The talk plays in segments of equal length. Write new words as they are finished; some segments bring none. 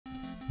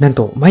なん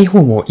とマイホ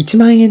ームを1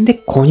万円で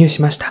購入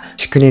しました。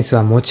築年数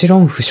はもちろ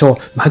ん不詳。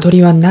間取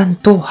りはなん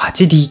と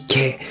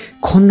 8DK。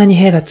こんなに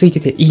部屋がついて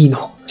ていい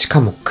の？し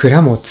かも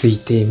蔵もつい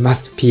ていま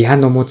す。ピア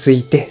ノもつ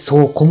いて、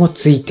倉庫も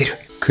ついてる。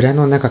蔵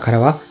の中から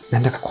はな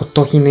んだか骨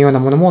董品のような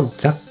ものも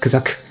ザック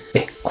ザク。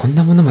こん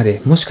なものま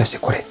で、もしかして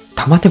これ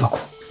玉手箱。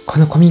こ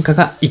の古民家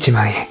が1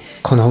万円。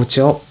このお家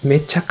をめ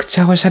ちゃく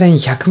ちゃおしゃれに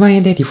100万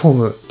円でリフォー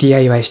ム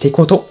DIY してい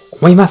こうと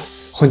思いま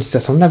す。本日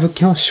はそんな物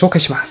件を紹介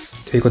します。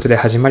ということで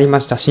始まりま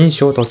した新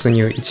章突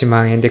入1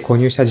万円で購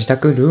入した自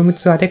宅ルーム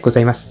ツアーでござ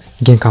います。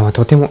玄関は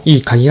とてもい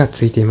い鍵が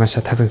ついていまし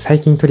た。多分最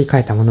近取り替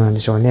えたものなんで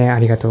しょうね。あ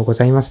りがとうご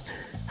ざいます。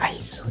はい、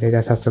それで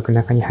は早速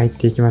中に入っ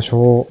ていきまし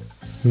ょ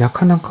う。な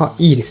かなか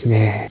いいです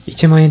ね。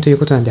1万円という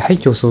ことなんで廃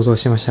墟を想像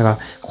してましたが、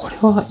これ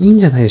はいいん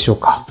じゃないでしょう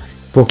か。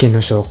冒険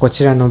の章、こ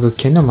ちらの物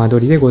件の間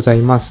取りでござい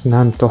ます。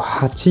なんと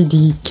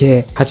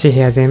 8DK、8部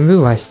屋全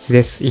部和室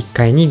です。1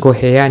階に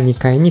5部屋、2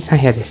階に3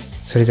部屋です。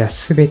それでは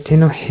全て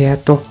の部屋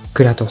と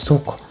蔵と倉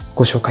庫、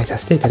ご紹介さ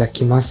せていただ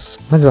きます。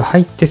まずは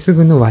入ってす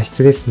ぐの和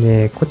室です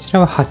ね。こちら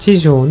は8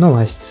畳の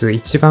和室、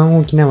一番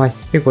大きな和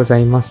室でござ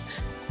います。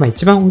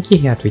一番大きい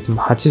部屋といって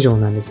も8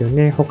畳なんですよ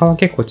ね。他は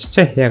結構ちっ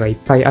ちゃい部屋がいっ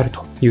ぱいある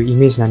というイ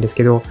メージなんです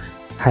けど、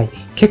はい。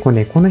結構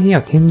ね、この部屋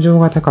は天井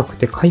が高く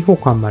て開放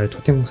感もあると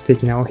ても素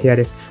敵なお部屋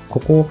です。こ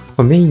こ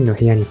をメインの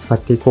部屋に使っ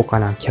ていこうか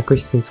な、客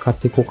室に使っ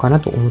ていこうかな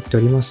と思ってお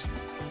ります。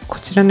こ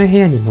ちらの部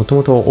屋にもと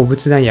もとお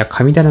仏壇や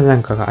神棚な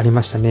んかがあり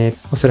ましたね。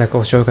おそらく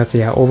お正月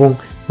やお盆、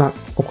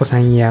お子さ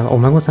んやお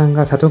孫さん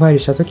が里帰り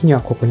した時には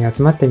ここに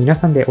集まって皆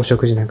さんでお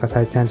食事なんかさ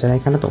れてたんじゃない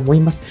かなと思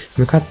います。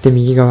向かって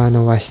右側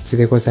の和室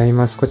でござい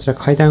ます。こちら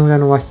階段裏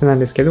の和室なん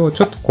ですけど、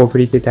ちょっと小ぶ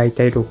りでだい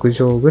たい6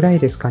畳ぐらい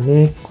ですか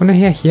ね。この部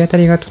屋日当た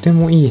りがとて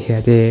もいい部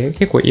屋で、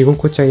結構居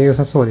心地は良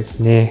さそうです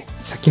ね。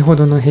先ほ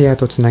どの部屋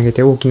とつなげ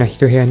て大きな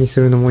一部屋に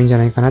するのもいいんじゃ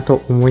ないかな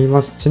と思い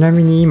ます。ちな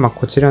みに今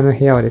こちらの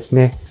部屋はです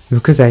ね、無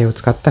垢材を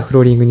使ったフ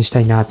ローリングにした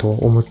いなと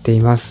思ってい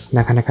ます。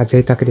なかなか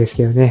贅沢です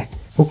けどね。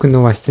奥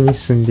の和室に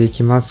進んでい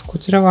きます。こ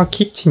ちらは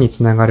キッチンに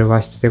つながる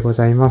和室でご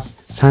ざいます。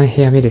3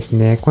部屋目です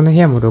ね。この部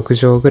屋も6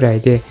畳ぐら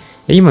いで、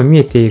今見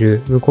えてい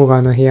る向こう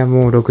側の部屋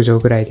も6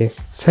畳ぐらいで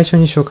す。最初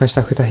に紹介し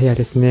た2部屋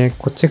ですね。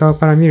こっち側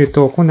から見る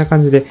とこんな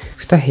感じで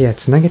2部屋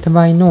つなげた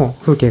場合の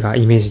風景が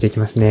イメージでき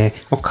ますね。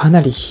か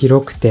なり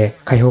広くて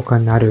開放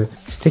感のある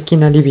素敵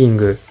なリビン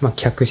グ、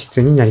客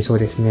室になりそう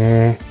です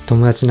ね。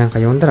友達なんか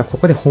呼んだらこ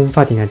こでホーム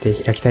パーティーなんて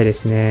開きたいで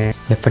すね。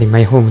やっぱりマ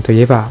イホームとい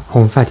えば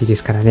ホームパーティーで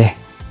すからね。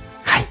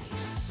はい。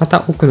ま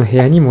た奥の部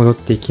屋に戻っ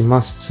ていき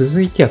ます。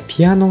続いては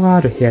ピアノが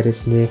ある部屋で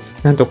すね。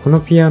なんとこ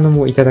のピアノ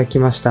もいただき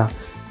ました。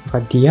デ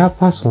ィア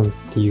パソンっ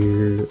て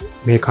いう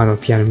メーカーの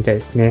ピアノみたい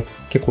ですね。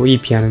結構いい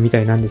ピアノみた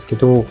いなんですけ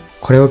ど、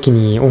これを機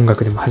に音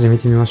楽でも始め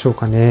てみましょう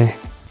かね。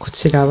こ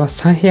ちらは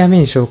3部屋目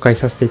に紹介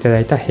させていただ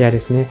いた部屋で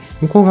すね。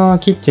向こう側は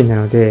キッチンな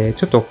ので、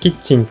ちょっとキッ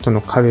チンと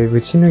の壁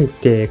ぶち抜い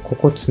て、こ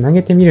こつな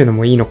げてみるの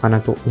もいいのか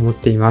なと思っ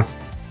ています。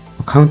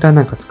カウンター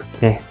なんか作っ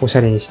てね、おし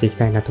ゃれにしていき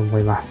たいなと思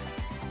います。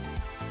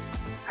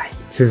はい、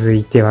続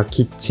いては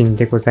キッチン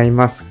でござい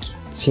ます。キッ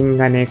チン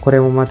がね、こ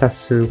れもまた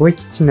すごい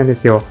キッチンなんで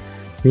すよ。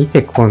見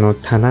てこの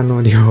棚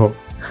の量。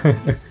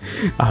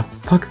圧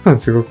迫感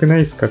すごくない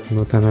ですか？こ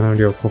の棚の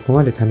量。ここ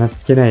まで棚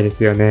つけないで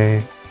すよ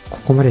ね。こ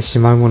こまでし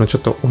まうものちょ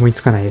っと思い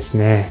つかないです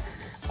ね。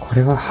こ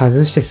れは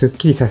外してスッ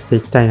キリさせて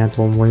いきたいな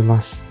と思いま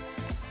す。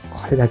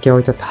これだけ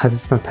置いとって外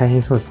すの大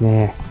変そうです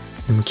ね。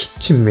でもキッ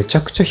チンめち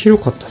ゃくちゃ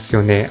広かったです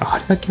よね。あ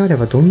れだけあれ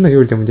ばどんな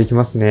料理でもでき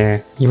ます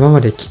ね。今ま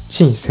でキッ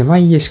チン狭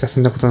い家しか住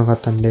んだことなかっ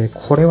たんで、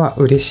これは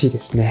嬉しいで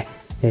すね。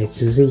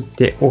続い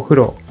てお風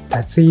呂、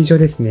脱衣所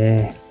です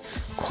ね。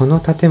こ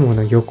の建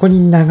物横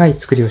に長い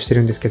作りをして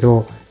るんですけ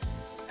ど、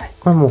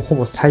これはもうほ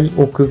ぼ最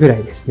奥ぐら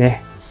いです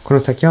ね。こ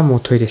の先はも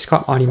うトイレし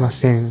かありま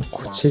せん。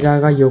こち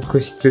らが浴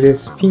室で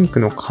す。ピン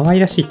クの可愛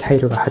らしいタイ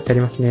ルが貼ってあ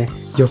りますね。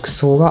浴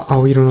槽は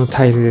青色の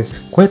タイルです。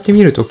こうやって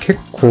見ると結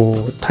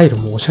構タイル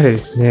もおしゃれで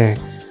すね。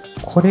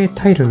これ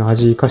タイルの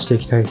味活かしてい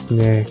きたいです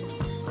ね。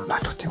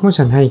とても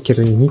じゃないけ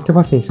どユニット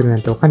バスにするな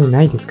んてお金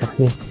ないですか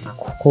らね。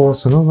ここを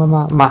そのま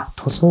ま、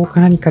塗装か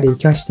何かで活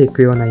かしてい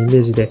くようなイメ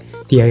ージで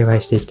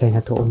DIY していきたい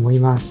なと思い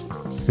ます。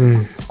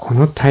こ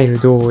のタイル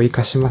どう活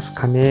かします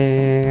か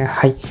ね。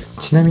はい。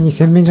ちなみに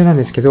洗面所なん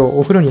ですけど、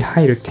お風呂に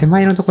入る手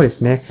前のとこで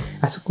すね。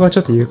あそこはち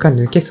ょっと床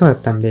抜けそうだっ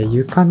たんで、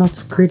床の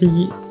作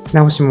り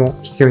直しも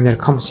必要になる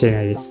かもしれ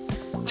ないです。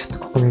ちょっと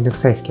ここめんどく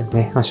さいですけど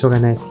ね。しょうが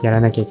ないです。や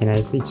らなきゃいけない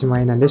です。1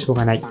万円なんでしょう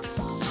がない。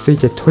続い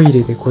てトイ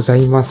レでござ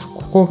います。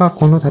ここが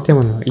この建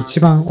物の一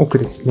番奥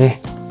です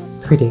ね。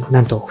トイレ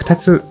なんと2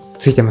つ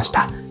ついてまし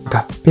た。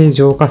合併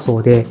浄化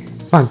槽で、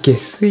下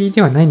水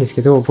ではないんです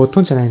けど、ボット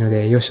ンじゃないの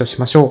でよしとし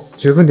ましょう。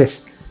十分で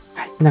す。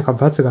はい。なんか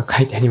×が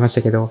書いてありまし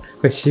たけど、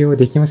これ使用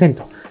できません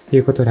とい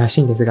うことらし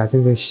いんですが、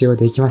全然使用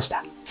できまし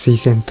た。水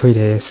洗トイ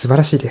レ素晴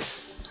らしいで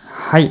す。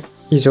はい。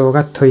以上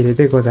がトイレ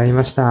でござい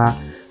ました。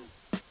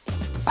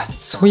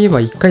そういえ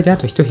ば1階であ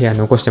と1部屋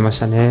残してまし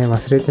たね。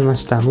忘れてま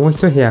した。もう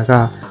1部屋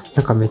が、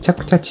なんかめちゃ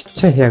くちゃちっ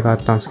ちゃい部屋があっ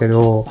たんですけ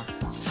ど、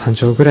3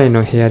畳ぐらい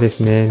の部屋です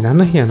ね。何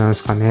の部屋なんで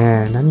すか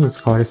ね。何に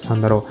使われてた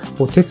んだろ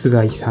う。お手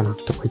伝いさん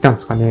とかいたんで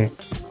すかね。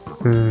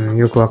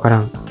よくわから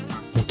ん。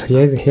もうとり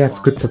あえず部屋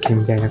作っとけ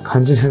みたいな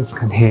感じなんです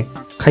かね。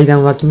階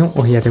段脇の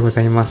お部屋でご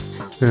ざいます。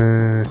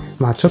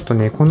まあちょっと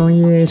ね、この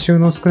家収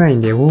納少ない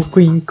んで、ウォー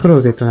クインクロ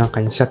ーゼットなん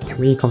かにしちゃって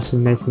もいいかもし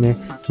れないですね。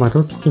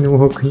窓付きの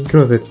ウォークインク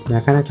ローゼットって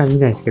なかなか見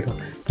ないですけど、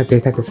贅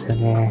沢ですよ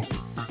ね。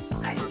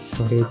はい、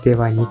それで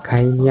は2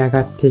階に上が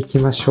っていき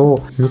ましょ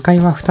う。2階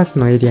は2つ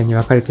のエリアに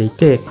分かれてい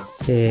て、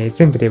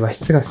全部で和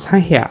室が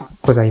3部屋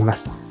ございま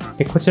す。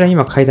こちら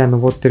今階段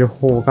登ってる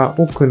方が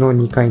奥の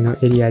2階の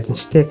エリアで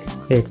して、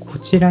こ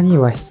ちらに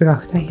和室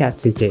が2部屋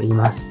ついてい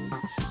ます。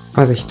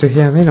まず1部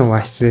屋目の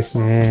和室です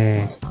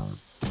ね。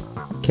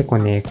結構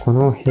ね、こ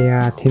の部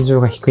屋天井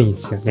が低いんで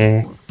すよ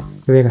ね。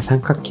上が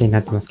三角形にな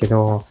ってますけ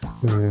ど、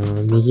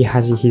右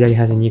端、左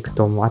端に行く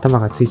ともう頭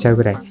がついちゃう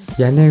ぐらい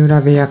屋根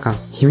裏部屋感、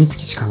秘密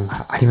基地感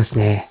があります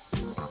ね。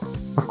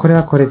これ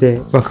はこれ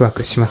でワクワ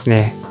クします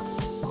ね。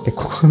で、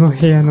ここの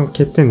部屋の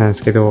欠点なんで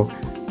すけど、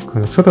こ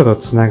の外と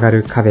つなが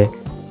る壁、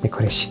こ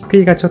れ漆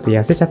喰がちょっと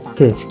痩せちゃっ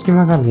て隙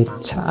間がめっ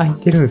ちゃ空い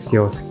てるんです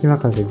よ。隙間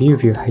風ビュー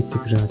ビュー入って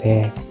くるの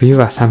で、冬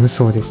は寒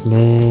そうです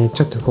ね。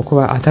ちょっとここ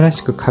は新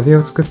しく壁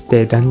を作っ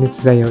て断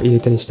熱材を入れ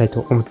たりしたい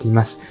と思ってい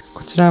ます。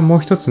こちらはもう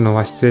一つの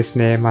和室です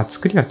ね。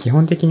作りは基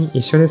本的に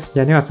一緒です。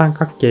屋根は三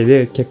角形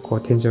で結構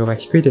天井が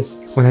低いです。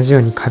同じよ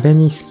うに壁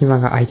に隙間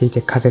が空いてい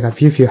て風が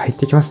ビュービュー入っ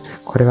てきます。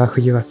これは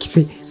冬はき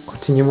つい。こっ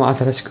ちにも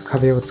新しく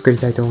壁を作り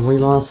たいと思い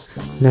ます。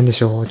なんで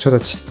しょう、ちょっと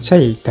ちっちゃ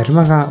いだる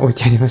まが置い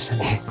てありました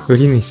ね。売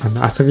り主さん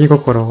の遊び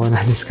心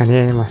なんですか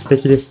ね。素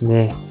敵です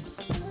ね。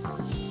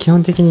基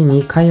本的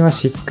に2階は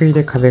漆喰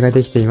で壁が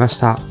できていまし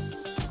た。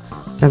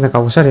なんだか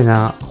おしゃれ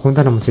な本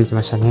棚もついて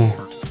ましたね。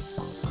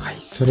はい、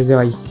それで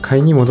は1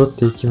階に戻っ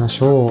ていきま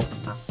しょう。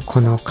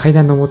この階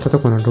段登ったと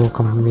ころの廊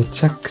下もめ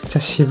ちゃくちゃ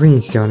渋いん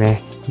ですよ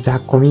ね。ザ・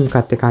古民家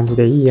って感じ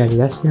でいい味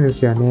出してるんで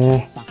すよ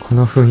ね。こ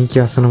の雰囲気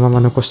はそのま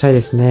ま残したい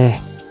です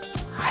ね。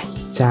は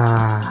い、じ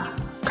ゃあ、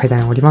階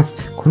段降ります。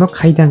この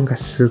階段が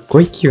すっ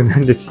ごい急な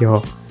んです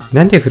よ。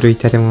なんで古い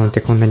建物っ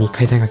てこんなに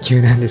階段が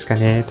急なんですか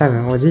ね。多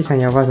分おじいさん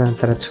やおばあさんだっ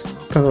たらちょ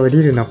っと降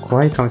りるの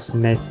怖いかもしれ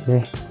ないです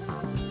ね。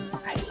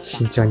はい、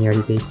慎重に降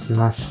りていき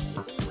ます。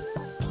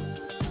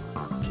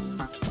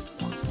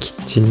キ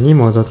ッチンに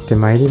戻って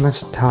まいりま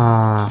し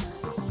た。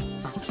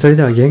それ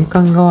では玄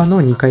関側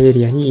の2階エ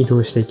リアに移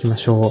動していきま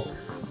しょ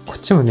う。こっ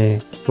ちも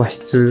ね、和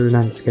室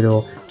なんですけ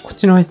ど、こっ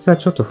ちの和室は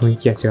ちょっと雰囲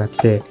気が違っ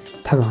て、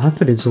多分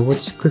後で増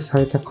築さ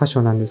れた箇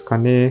所なんですか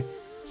ね。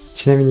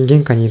ちなみに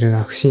玄関にいるの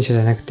は不審者じ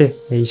ゃなくて、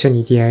一緒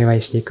に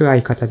DIY していく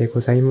相方でご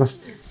ざいます。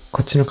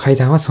こっちの階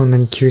段はそんな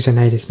に急じゃ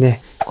ないです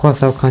ね。怖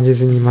さを感じ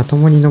ずにまと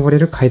もに登れ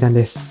る階段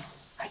です。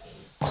はい、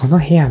この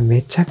部屋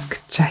めちゃ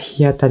くちゃ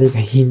日当たりが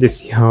いいんで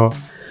すよ。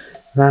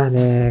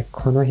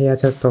この部屋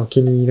ちょっとお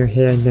気に入りの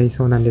部屋になり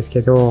そうなんです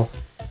けど、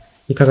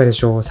いかがで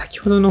しょう。先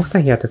ほどの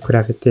2部屋と比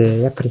べて、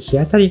やっぱり日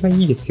当たりが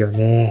いいですよ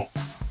ね。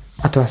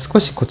あとは少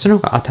しこっちの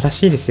方が新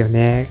しいですよ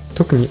ね。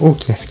特に大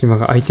きな隙間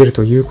が空いている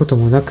ということ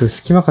もなく、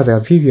隙間風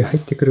がビュービュー入っ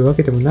てくるわ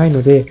けでもない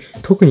ので、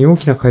特に大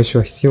きな改修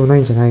は必要な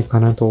いんじゃないか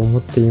なと思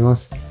っていま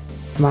す。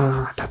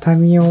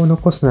畳を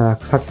残すな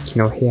らさっき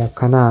の部屋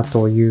かな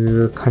とい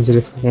う感じ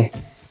ですかね。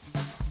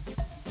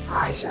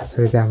はい、じゃあ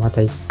それではま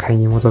た1階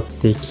に戻っ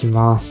ていき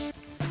ます。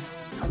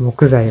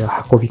木材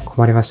が運び込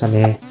まれました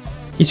ね。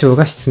以上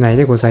が室内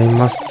でござい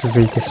ます。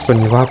続いて外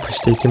にワープし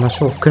ていきま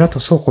しょう。蔵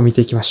と倉庫見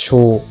ていきまし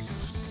ょう。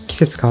季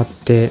節変わっ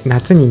て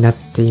夏になっ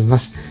ていま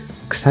す。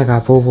草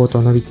がぼうぼう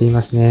と伸びてい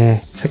ます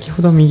ね。先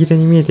ほど右手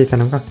に見えていた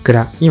のが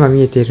蔵、今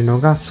見えているの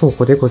が倉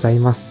庫でござい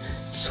ます。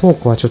倉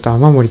庫はちょっと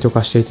雨漏りと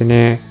かしていて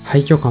ね、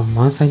廃墟感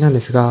満載なんで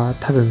すが、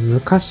多分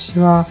昔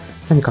は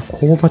何か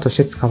工場とし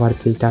て使われ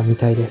ていたみ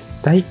たいで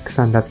す。大工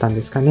さんだったん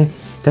ですかね。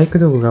大工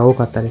道具が多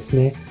かったです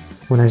ね。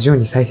同じよう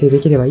に再生で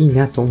きればいい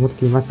なと思っ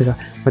ていますが、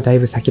だい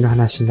ぶ先の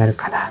話になる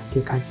かなって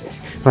いう感じで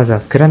す。まずは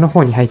蔵の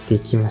方に入ってい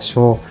きまし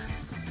ょう。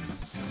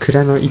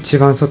蔵の一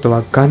番外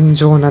は頑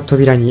丈な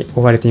扉に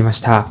覆われていま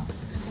した。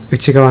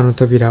内側の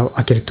扉を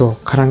開けると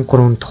カランコ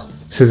ロンと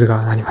鈴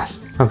が鳴りま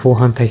す。防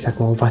犯対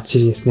策もバッチ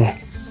リです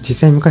ね。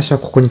実際昔は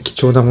ここに貴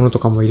重なものと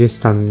かも入れて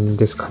たん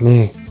ですか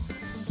ね。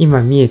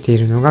今見えてい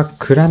るのが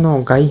蔵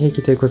の外壁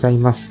でござい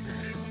ます。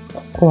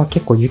ここは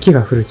結構雪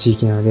が降る地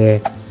域なの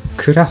で、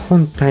蔵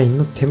本体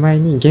の手前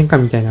に玄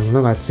関みたいなも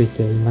のがつい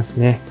ています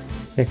ね。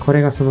こ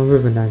れがその部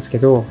分なんですけ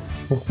ど、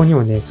ここに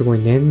もね、すごい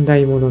年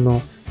代物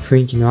の雰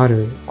囲気のあ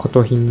る骨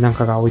董品なん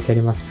かが置いてあ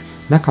ります。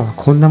中は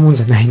こんなもん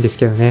じゃないんです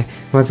けどね。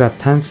まずは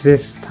タンスで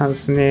す。タン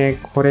スね、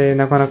これ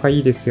なかなかい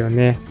いですよ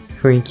ね。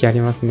雰囲気あ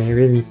りますね。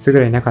上3つぐ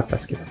らいなかった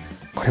ですけど。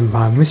これ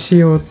マムシ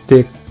用っ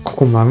て、こ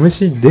こマム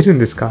シ出るん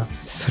ですか？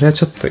それは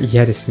ちょっと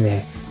嫌です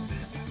ね。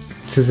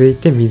続い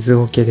て水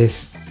桶で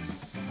す。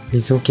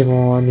水桶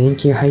も年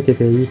季が入って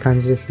ていい感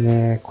じです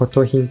ね。骨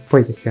董品っぽ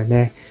いですよ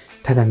ね。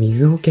ただ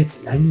水桶って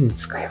何に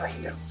使えばいい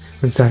んだろ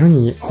う。ザル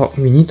に、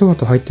ミニトマ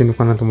ト入ってんの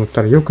かなと思っ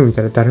たらよく見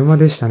たらだるま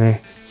でした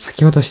ね。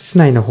先ほど室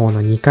内の方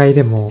の2階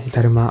でも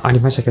だるまあり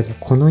ましたけど、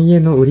この家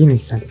の売り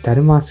主さんってだ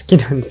るま好き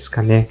なんです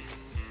かね。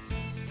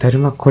だる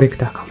まコレク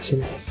ターかもしれ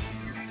ないです。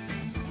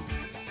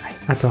はい、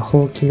あとは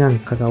ほうきなん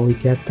かが置い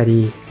てあった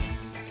り、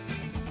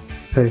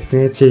そうです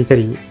ね、ちりと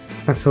り、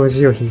掃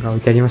除用品が置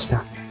いてありまし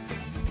た。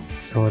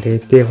それ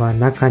では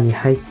中に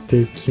入って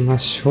いきま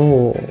し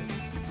ょ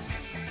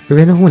う。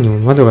上の方にも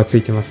窓がつ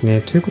いてます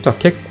ね。ということは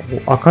結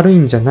構明るい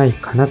んじゃない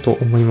かなと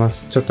思いま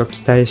す。ちょっと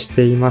期待し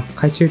ています。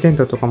懐中電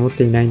灯とか持っ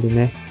ていないんで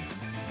ね。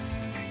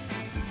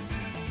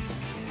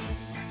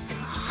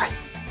はい。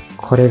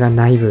これが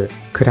内部、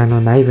蔵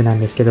の内部なん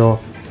ですけど、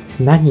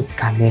何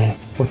かね、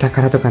お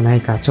宝とかな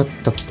いかちょっ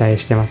と期待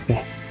してます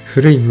ね。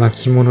古い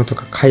巻物と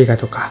か絵画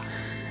とか、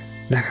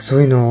なんかそ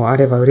ういうのあ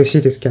れば嬉し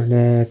いですけど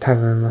ね。多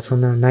分そ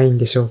んなのないん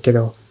でしょうけ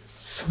ど。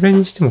それ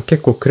にしても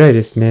結構暗い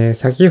ですね。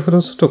先ほ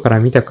ど外から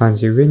見た感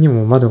じ、上に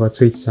も窓が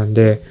ついてたん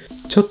で、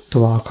ちょっ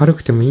とは明る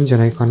くてもいいんじゃ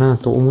ないかな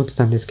と思って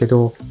たんですけ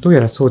ど、どう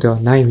やらそうで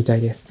はないみた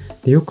いです。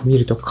で、よく見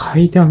ると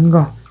階段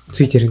が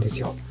ついてるんです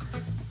よ。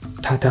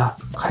ただ、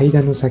階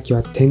段の先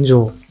は天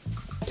井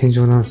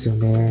なんですよ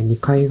ね。2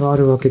階があ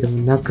るわけでも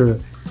な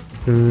く、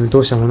ど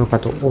うしたものか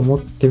と思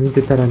って見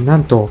てたら、な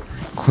んと、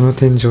この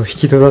天井引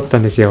き戸だった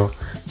んですよ。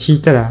引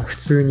いたら普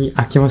通に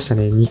開きました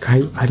ね。2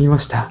階ありま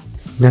した。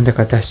なんだ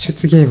か脱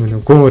出ゲームの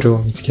ゴールを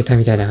見つけた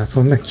みたいな、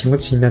そんな気持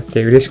ちになっ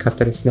て嬉しかっ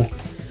たですね。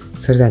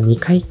それでは2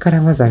階か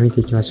らまずは見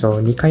ていきましょ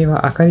う。2階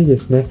は明るいで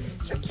すね。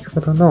先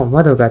ほどの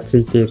窓がつ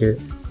いている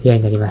部屋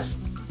になります。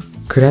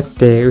暗っ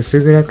て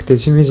薄暗くて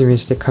ジメジメ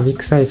してカビ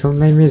臭い、そん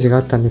なイメージがあ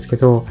ったんですけ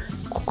ど、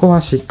ここ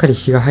はしっかり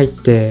日が入っ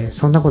て、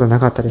そんなことな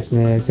かったです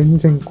ね。全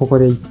然ここ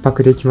で一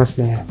泊できます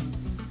ね。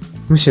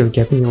むしろ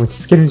逆に落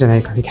ち着けるんじゃな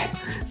いかみたいな、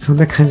そん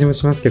な感じも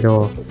しますけ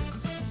ど、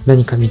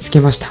何か見つけ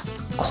ました。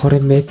こ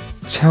れめっ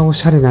ちゃお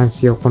しゃれなんで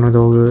すよ、この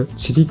道具。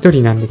ちりと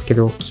りなんですけ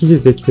ど、木で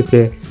できて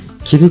て、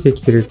木でで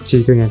きてるち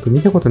りとりなんて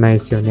見たことないで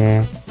すよ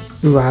ね。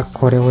うわ、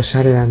これおし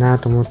ゃれだな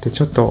と思って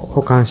ちょっと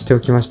保管してお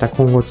きました。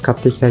今後使っ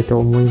ていきたいと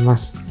思いま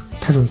す。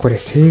多分これ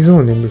製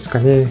造年ですか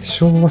ね。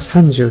昭和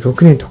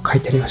36年と書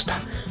いてありました。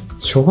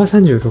昭和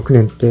36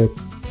年って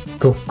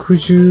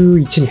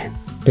61年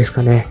です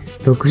かね。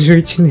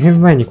61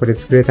年前にこれ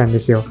作れたんで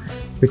すよ。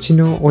うち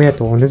の親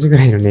と同じぐ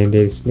らいの年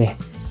齢ですね。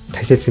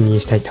大切に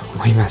したいと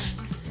思います。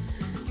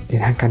で、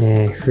なんか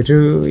ね、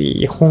古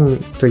い本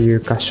という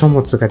か書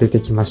物が出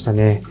てきました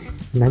ね。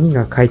何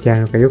が書いてあ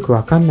るのかよく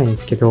わかんないんで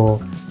すけ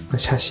ど、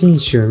写真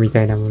集み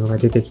たいなものが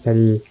出てきた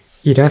り、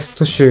イラス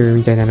ト集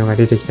みたいなのが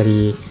出てきた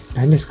り、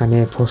何ですか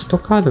ね、ポスト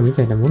カードみ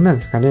たいなもんなん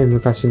ですかね、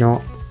昔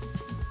の。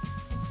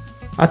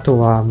あと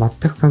は全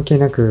く関係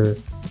なく、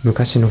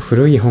昔の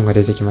古い本が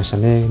出てきました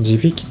ね。地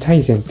引き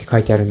大全って書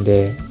いてあるん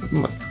で、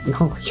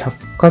なんか百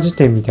科事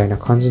典みたいな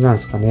感じなん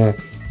ですかね。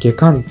下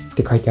巻っ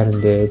て書いてある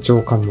んで、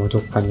上巻もど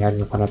っかにある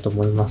のかなと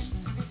思います。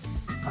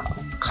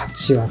価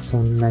値はそ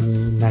んな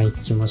にない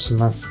気もし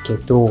ますけ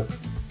ど、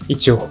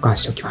一応保管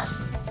しておきま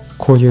す。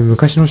こういう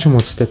昔の書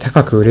物って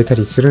高く売れた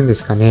りするんで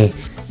すかね。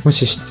も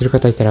し知ってる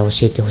方いたら教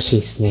えてほし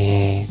いです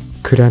ね。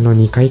蔵の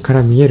2階か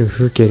ら見える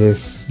風景で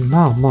す。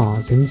ま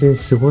あ、全然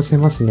過ごせ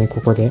ますね、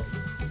ここで。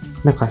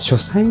なんか書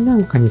斎な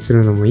んかにす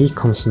るのもいい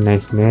かもしれない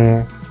です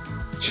ね。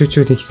集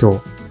中できそう。は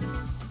い、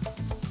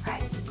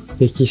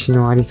歴史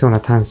のありそう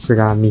なタンス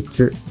が3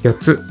つ、4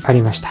つあ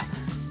りました。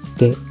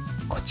で、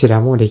こち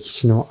らも歴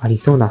史のあり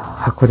そうな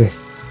箱で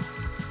す。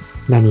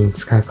何に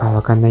使うかは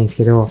わかんないんです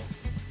けど、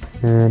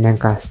なん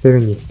か捨てる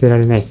に捨てら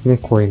れないですね、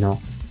こういうの。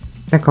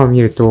中を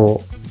見る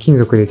と金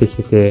属ででき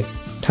てて、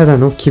ただ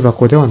の木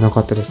箱ではな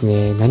かったです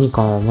ね。何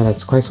かまだ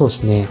使えそうで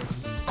すね。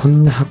こ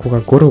んな箱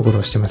がゴロゴ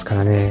ロしてますか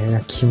ら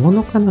ね。着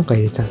物かなんか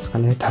入れてたんですか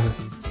ね、多分。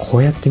こ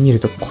うやって見る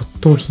と骨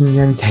董品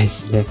屋みたいで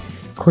すね。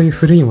こういう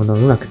古いものをう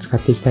まく使っ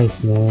ていきたいで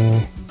す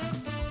ね。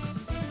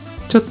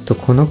ちょっと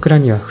この蔵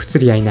には不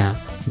釣り合いな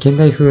現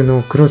代風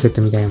のクローゼッ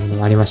トみたいなもの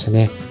もありました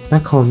ね。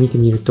中を見て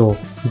みると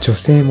女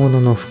性も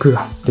のの服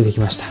が出てき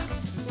ました。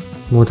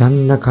モダ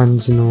ンな感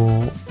じ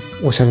の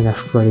おしゃれな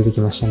服が出てき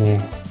ました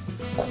ね。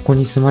ここ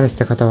に住まれて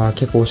た方は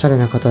結構おしゃれ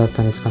な方だっ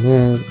たんですか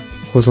ね。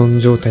保存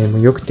状態も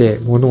良くて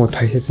物を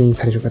大切に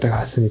される方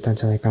が住んでたん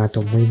じゃないかな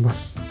と思いま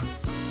す。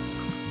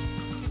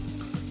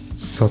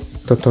そっ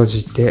と閉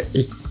じて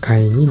1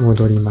階に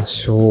戻りま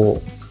しょ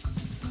う。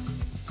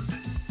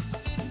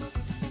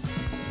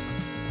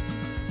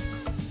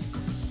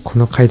こ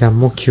の階段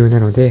も急な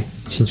ので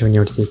慎重に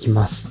降りていき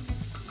ます。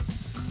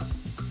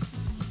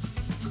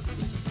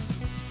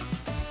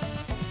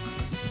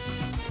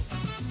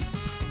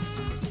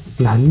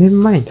何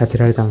年前に建て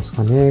られたんです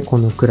かね、こ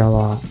の蔵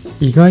は。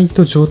意外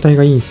と状態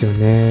がいいんですよ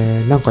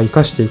ね。なんか活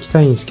かしていき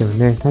たいんですけど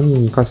ね。何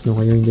に活かすの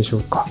が良いんでしょ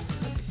うか。はい、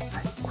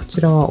こ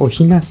ちらはお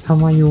雛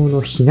様用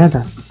のひな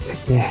壇で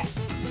すね。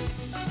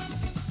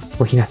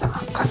お雛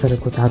様飾る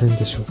ことあるん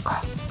でしょう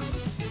か。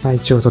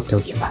一応取って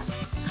おきま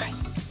す。はい、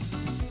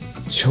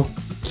食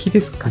器で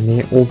すか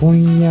ね。お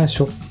盆や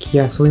食器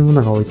やそういうも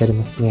のが置いてあり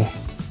ますね。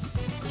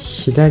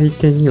左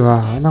手に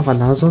はなんか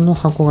謎の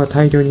箱が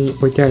大量に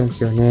置いてあるんで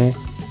すよね。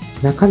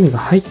中身が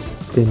入っ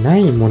てな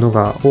いもの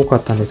が多か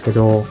ったんですけ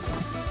ど、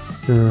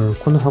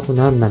この箱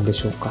何なんで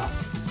しょうか。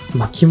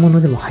巻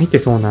物でも入って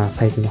そうな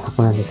サイズの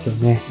箱なんですけど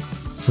ね。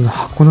その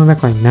箱の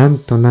中になん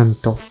と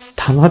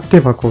玉手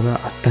箱があっ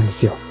たんで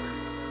すよ。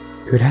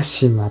浦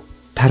島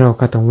太郎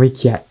かと思い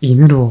きや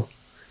犬郎。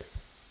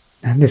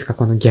何ですか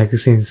このギャグ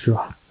センス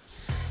は。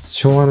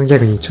昭和のギャ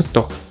グにちょっ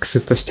とクス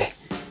ッとして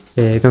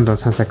どんどん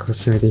散策を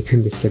進めていく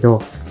んですけ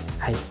ど、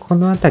はい、こ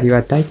の辺り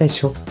はだいたい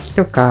食器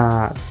と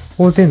か、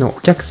大勢の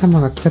お客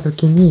様が来た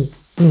時に、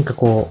何か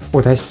こう、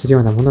お出しする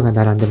ようなものが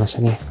並んでまし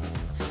たね。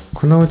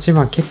このうち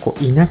結構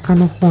田舎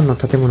の方の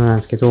建物なん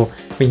ですけど、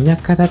田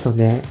舎だと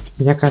ね、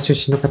田舎出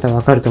身の方は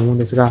わかると思うん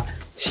ですが、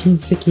親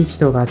戚一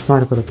同が集ま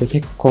ることって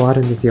結構あ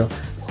るんですよ。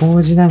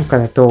法事なんか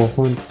だと、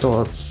ほん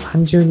と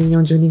30人、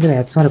40人ぐら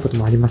い集まること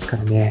もありますか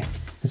らね。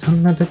そ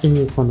んな時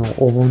にこの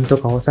お盆と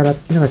かお皿っ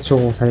ていうのが重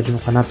宝されるの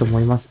かなと思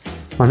います。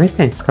めっ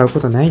たに使うこ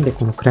とないんで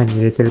このくらいに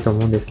入れてると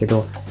思うんですけ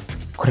ど、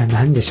これは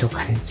何でしょう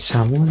かね。し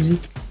ゃもじ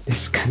で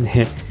すか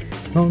ね。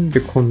なんで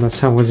こんな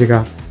しゃもじ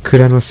が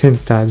蔵のセン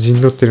ター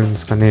陣取ってるんで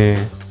すかね。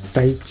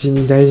大事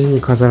に大事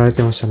に飾られ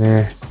てました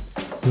ね。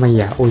いい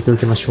や、置いてお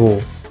きましょ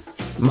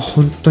う。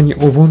本当に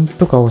お盆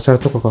とかお皿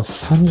とかが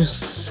30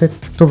セッ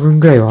ト分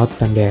ぐらいはあっ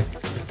たんで、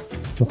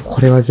もう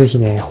これはぜひ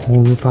ね、ホー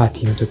ムパーテ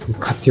ィーの時に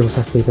活用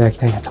させていただき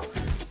たいなと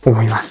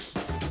思います。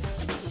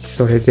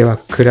それでは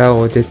蔵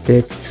を出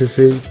て、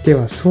続いて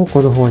は倉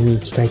庫の方に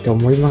行きたいと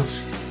思いま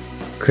す。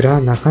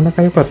蔵なかな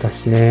か良かったで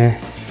す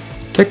ね。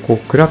結構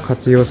蔵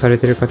活用され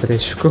てる方で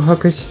宿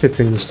泊施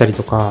設にしたり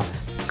とか、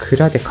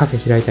蔵でカフ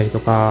ェ開いたりと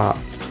か、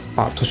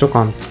図書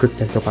館作っ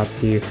たりとかっ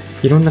ていう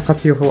いろんな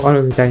活用法あ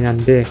るみたいな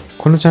んで、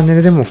このチャンネ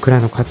ルでも蔵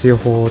の活用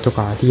法と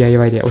か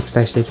DIY でお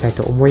伝えしていきたい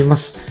と思いま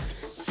す。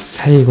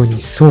最後に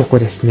倉庫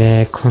です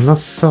ね。この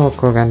倉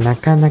庫がな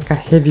かなか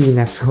ヘビー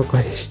な倉庫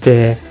でし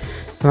て、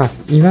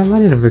今ま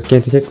での物件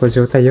って結構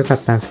状態良か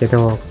ったんですけ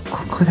ど、こ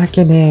こだ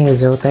けね、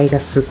状態が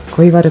すっ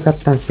ごい悪かっ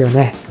たんですよ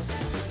ね。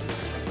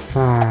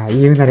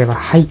言うなれば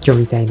廃墟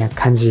みたいな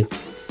感じ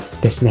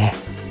ですね。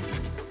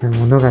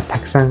物がた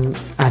くさん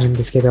あるん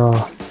ですけど、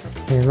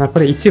こ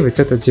れ一部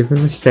ちょっと自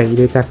分の資材入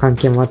れた関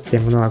係もあって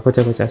物がごち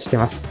ゃごちゃして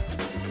ます。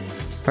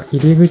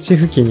入り口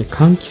付近に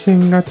換気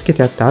扇がつけ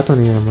てあった後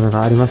のようなもの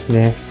があります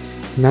ね。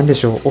なんで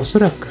しょう、おそ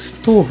らくス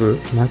トーブ、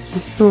薪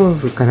ストー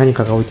ブか何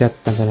かが置いてあっ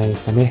たんじゃないで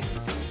すかね。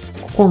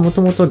ここはも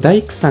ともと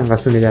大工さんが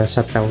住んでいらっし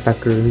ゃったお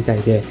宅みた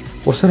いで、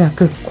おそら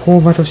く工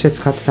場として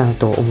使ってたな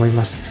と思い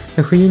ます。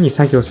冬に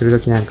作業すると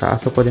きなんかあ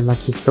そこで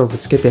薪ストーブ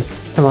つけて、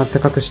多分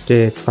暖かくし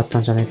て使った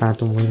んじゃないかな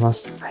と思いま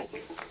す。はい。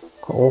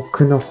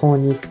奥の方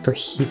に行くと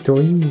ひどい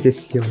んで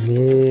すよ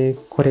ね。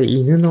これ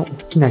犬の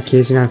大きな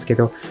ケージなんですけ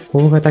ど、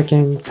大型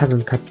犬多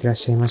分飼ってらっ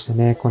しゃいました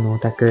ね、このお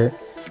宅。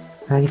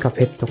何か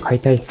ペット飼い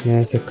たいです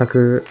ね。せっか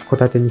く戸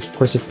建てに引っ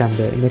越してきたん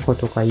で、猫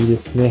とかいいで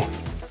すね。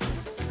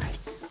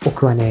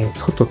奥はね、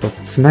外と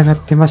繋がっ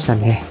てました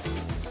ね。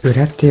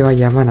裏手は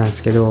山なんで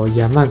すけど、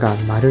山が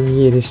丸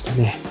見えでした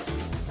ね。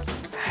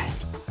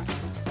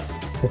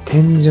はい、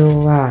天井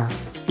は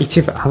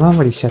一部雨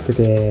漏りしちゃって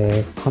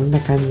て、こんな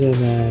感じで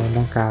ね、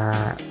なん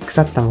か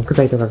腐った木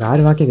材とかがあ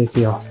るわけです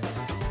よ。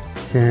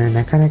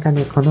なかなか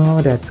ね、このま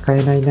までは使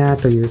えないな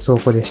という倉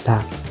庫でし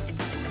た。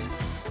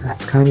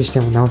使うにし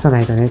ても直さ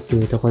ないとねって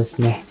いうところです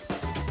ね。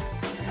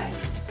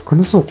こ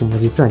の倉庫も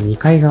実は2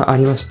階があ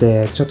りまし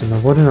て、ちょっと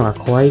登るのが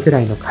怖いぐら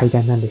いの階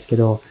段なんですけ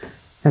ど、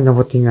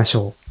登ってみまし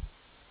ょう。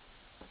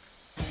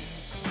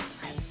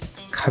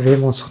壁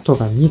も外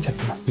が見えちゃっ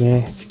てます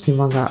ね。隙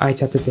間が空い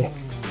ちゃってて。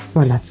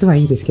夏は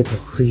いいですけど、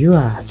冬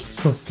はき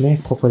つそうです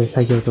ね。ここで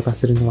作業とか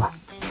するのは。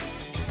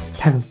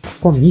多分こ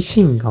こミ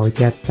シンが置い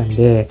てあったん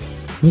で、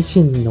ミ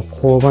シンの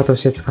工場と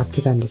して使っ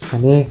てたんですか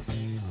ね。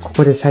こ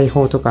こで裁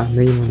縫とか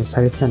縫い物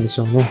されてたんでし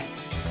ょうね。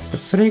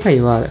それ以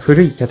外は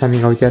古い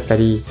畳が置いてあった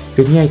り、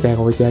ベニヤ板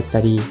が置いてあった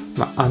り、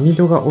網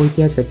戸が置い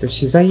てあったりと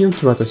資材置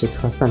き場として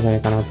使ってたんじゃな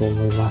いかなと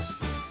思います。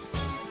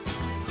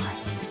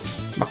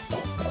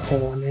こ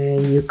こね、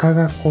床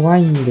が怖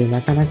いんで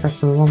なかなか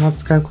そのまま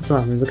使うこと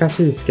は難し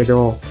いですけ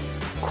ど、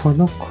こ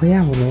の小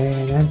屋も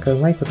ね、なんかう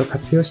まいこと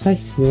活用したいっ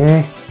す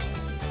ね。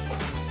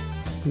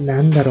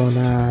なんだろう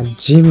な、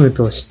ジム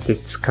として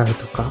使う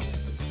とか、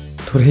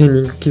トレー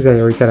ニング機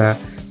材置いたら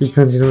いい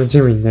感じの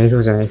ジムになりそ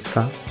うじゃないです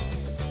か。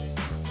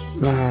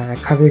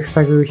壁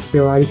塞ぐ必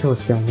要はありそう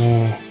ですけど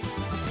ね。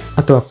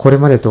あとはこれ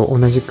までと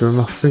同じく、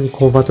普通に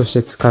工場とし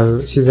て使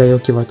う、資材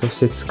置き場とし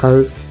て使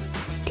うっ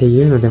て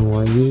いうので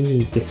も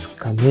いいです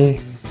かね。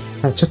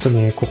ちょっと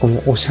ね、ここ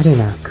もおしゃれ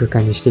な空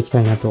間にしていき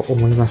たいなと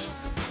思います。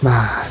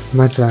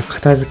まずは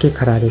片付け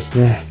からです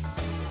ね。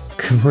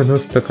蜘蛛の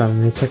巣とか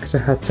めちゃくちゃ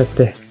張っちゃっ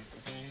て。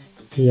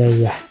いや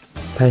いや、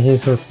大変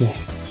そうですね。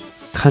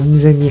完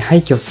全に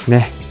廃墟っす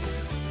ね。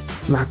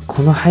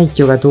この廃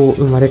墟がどう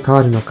生まれ変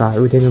わるのか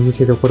腕の見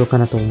せ所か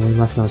なと思い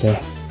ますの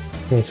で、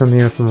その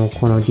様子も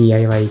この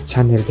DIY チ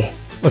ャンネルで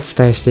お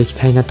伝えしていき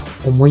たいなと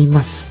思い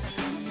ます。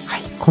は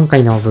い、今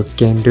回の物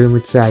件ルー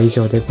ムツアー以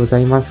上でござ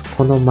います。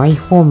このマイ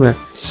ホーム、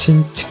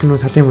新築の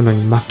建物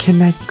に負け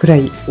ないくら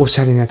いおし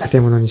ゃれな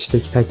建物にして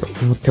いきたいと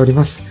思っており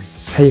ます。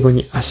最後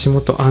に足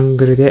元アン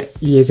グルで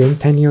家全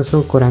体の様子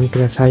をご覧く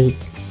ださい。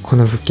こ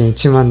の物件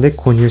1万で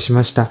購入し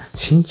ました。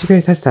新築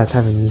で建てたら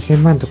多分2000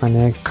万とか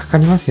ね、かか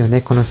りますよ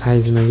ね。このサ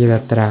イズの家だ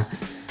ったら。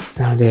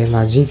なので、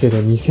人生で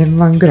2000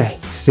万ぐらい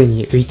すで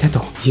に浮いた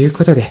という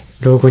ことで、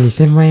老後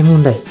2000万円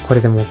問題、こ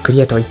れでもク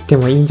リアと言って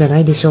もいいんじゃな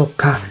いでしょう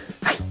か。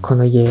はい、ここ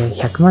の家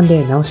100万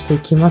で直してい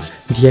きます。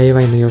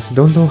DIY の様子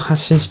どんどん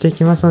発信してい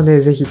きますので、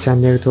ぜひチャ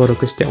ンネル登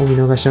録してお見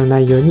逃しのな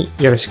いように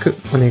よろしく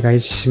お願い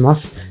しま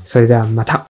す。それではまた。